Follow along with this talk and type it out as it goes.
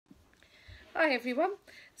Hi everyone.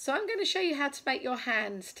 So I'm going to show you how to make your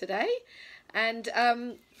hands today. And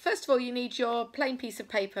first of all, you need your plain piece of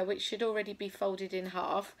paper, which should already be folded in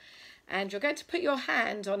half. And you're going to put your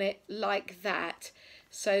hand on it like that,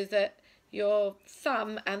 so that your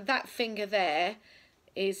thumb and that finger there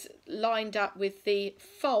is lined up with the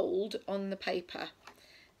fold on the paper.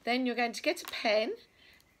 Then you're going to get a pen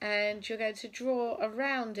and you're going to draw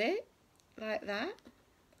around it like that.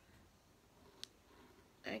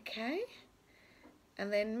 Okay.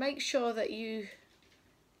 And then make sure that you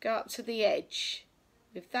go up to the edge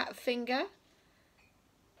with that finger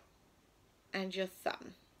and your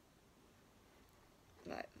thumb,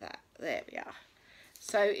 like that. There we are.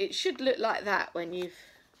 So it should look like that when you've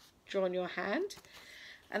drawn your hand.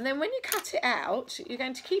 And then when you cut it out, you're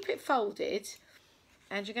going to keep it folded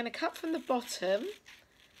and you're going to cut from the bottom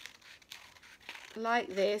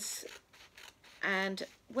like this, and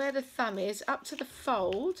where the thumb is up to the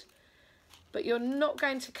fold, but you're not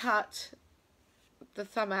going to cut the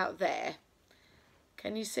thumb out there.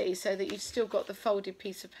 Can you see? So that you've still got the folded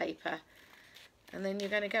piece of paper. And then you're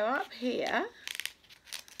going to go up here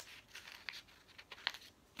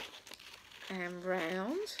and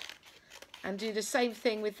round and do the same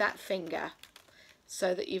thing with that finger,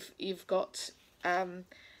 so that you've got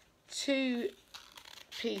two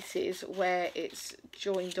pieces where it's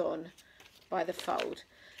joined on by the fold.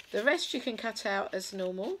 The rest you can cut out as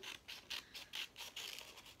normal,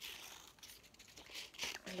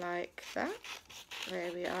 like that.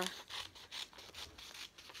 There we are.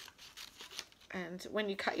 And when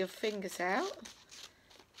you cut your fingers out,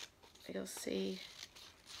 you'll see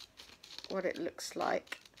what it looks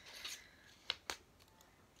like.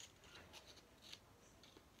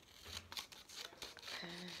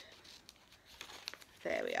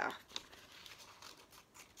 There we are.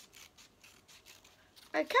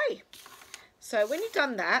 Okay, so when you've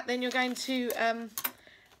done that, then you're going to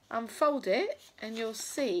unfold it, and you'll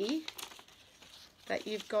see that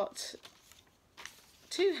you've got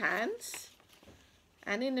two hands,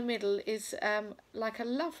 and in the middle is like a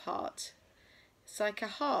love heart. It's like a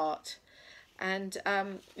heart, and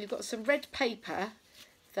you've got some red paper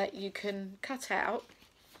that you can cut out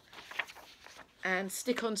and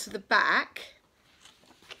stick onto the back,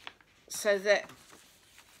 so that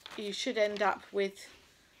you should end up with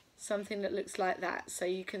something that looks like that. So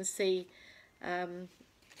you can see the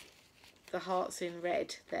hearts in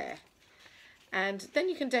red there. And then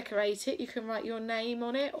you can decorate it. You can write your name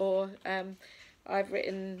on it, or I've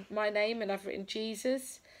written my name and I've written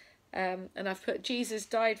Jesus, and I've put Jesus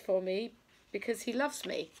died for me because he loves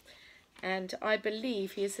me, and I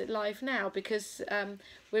believe he is alive now, because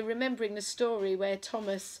we're remembering the story where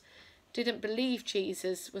Thomas didn't believe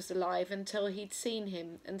Jesus was alive until he'd seen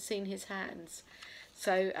him and seen his hands.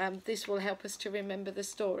 So this will help us to remember the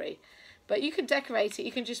story. But you can decorate it.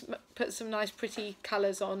 You can just put some nice pretty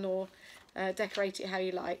colours on, or decorate it how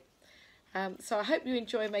you like. So I hope you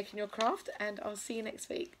enjoy making your craft, and I'll see you next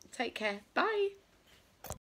week. Take care. Bye.